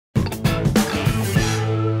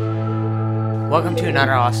Welcome to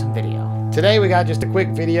another awesome video. Today we got just a quick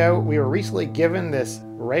video. We were recently given this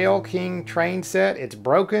Rail King train set. It's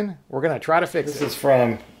broken. We're going to try to fix it. This is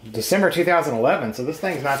from December 2011, so this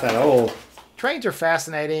thing's not that old. Trains are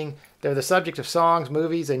fascinating. They're the subject of songs,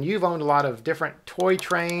 movies, and you've owned a lot of different toy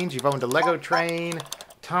trains. You've owned a Lego train,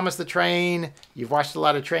 Thomas the Train. You've watched a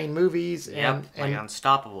lot of train movies. And like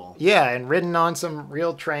Unstoppable. Yeah, and ridden on some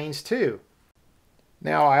real trains too.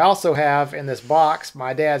 Now, I also have in this box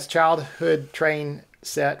my dad's childhood train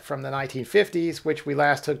set from the 1950s, which we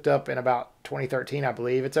last hooked up in about 2013, I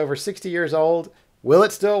believe. It's over 60 years old. Will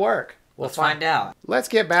it still work? Let's find out. Let's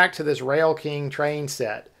get back to this Rail King train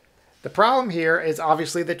set. The problem here is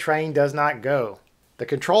obviously the train does not go. The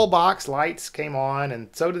control box lights came on, and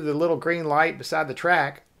so did the little green light beside the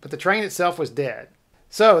track, but the train itself was dead.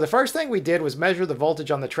 So the first thing we did was measure the voltage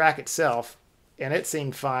on the track itself, and it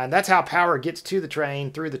seemed fine. That's how power gets to the train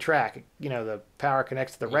through the track. You know, the power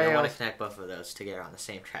connects to the rails. You don't want to connect both of those together on the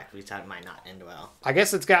same track because that might not end well. I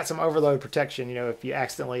guess it's got some overload protection, you know, if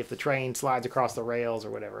the train slides across the rails or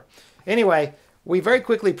whatever. Anyway, we very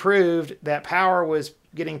quickly proved that power was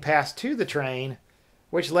getting passed to the train,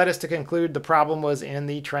 which led us to conclude the problem was in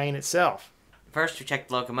the train itself. First, we checked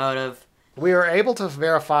the locomotive. We were able to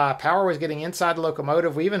verify power was getting inside the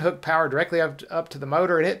locomotive. We even hooked power directly up to the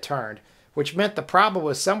motor, and it turned, which meant the problem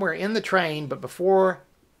was somewhere in the train, but before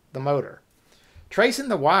the motor. Tracing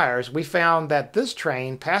the wires, we found that this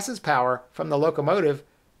train passes power from the locomotive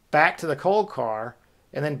back to the coal car,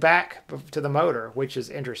 and then back to the motor, which is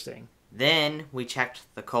interesting. Then we checked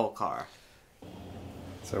the coal car.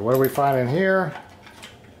 So what do we find in here?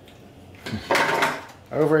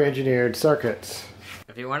 Over-engineered circuits.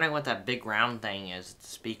 If you're wondering what that big round thing is, it's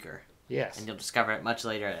a speaker. Yes. And you'll discover it much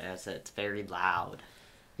later as it's very loud.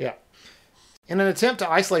 Yeah. In an attempt to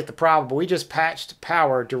isolate the problem, we just patched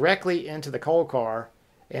power directly into the coal car,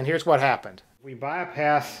 and here's what happened. We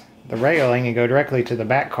bypass the railing and go directly to the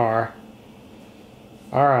back car.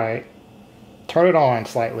 All right. Turn it on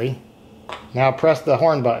slightly. Now press the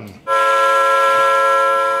horn button.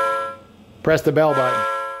 Press the bell button.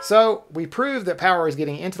 So we proved that power is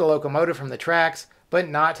getting into the locomotive from the tracks, but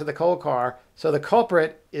not to the coal car. So the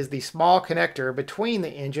culprit is the small connector between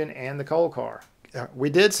the engine and the coal car. We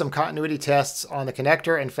did some continuity tests on the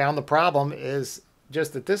connector and found the problem is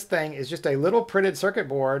just that this thing is just a little printed circuit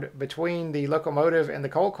board between the locomotive and the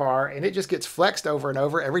coal car, and it just gets flexed over and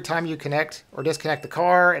over every time you connect or disconnect the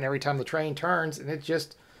car and every time the train turns, and it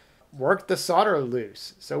just worked the solder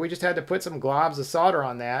loose. So we just had to put some globs of solder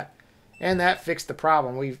on that, and that fixed the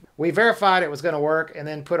problem. We verified it was going to work and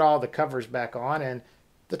then put all the covers back on, and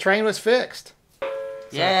the train was fixed. So,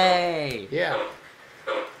 yay! Yeah.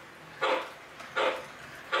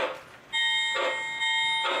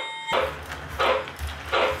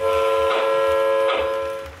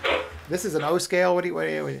 This is an O scale. What do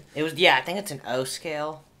you? It was, yeah, I think it's an O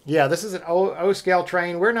scale. Yeah, this is an O scale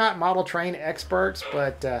train. We're not model train experts,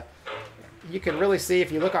 but you can really see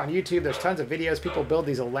if you look on YouTube. There's tons of videos. People build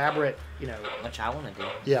these elaborate, you know. Which I want to do.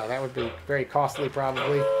 Yeah, that would be very costly,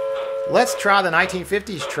 probably. Let's try the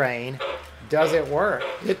 1950s train. Does it work?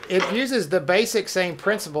 It uses the basic same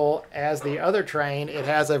principle as the other train. It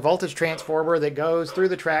has a voltage transformer that goes through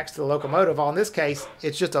the tracks to the locomotive. In this case,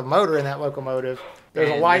 it's just a motor in that locomotive. There's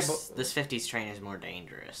a light. This 50s train is more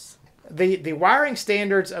dangerous. The wiring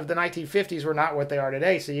standards of the 1950s were not what they are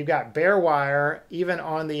today. So you've got bare wire. Even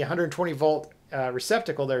on the 120 volt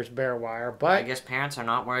receptacle, there's bare wire. But I guess parents are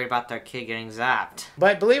not worried about their kid getting zapped.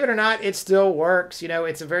 But believe it or not, it still works. You know,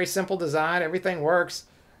 it's a very simple design. Everything works.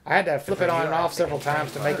 I had to flip it on and off several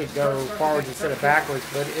times to make it go forwards instead of backwards,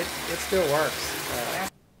 but it still works.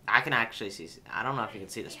 I can actually see. I don't know if you can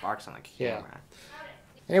see the sparks on the camera. Yeah.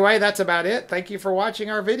 Anyway, that's about it. Thank you for watching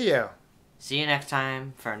our video. See you next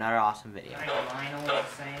time for another awesome video.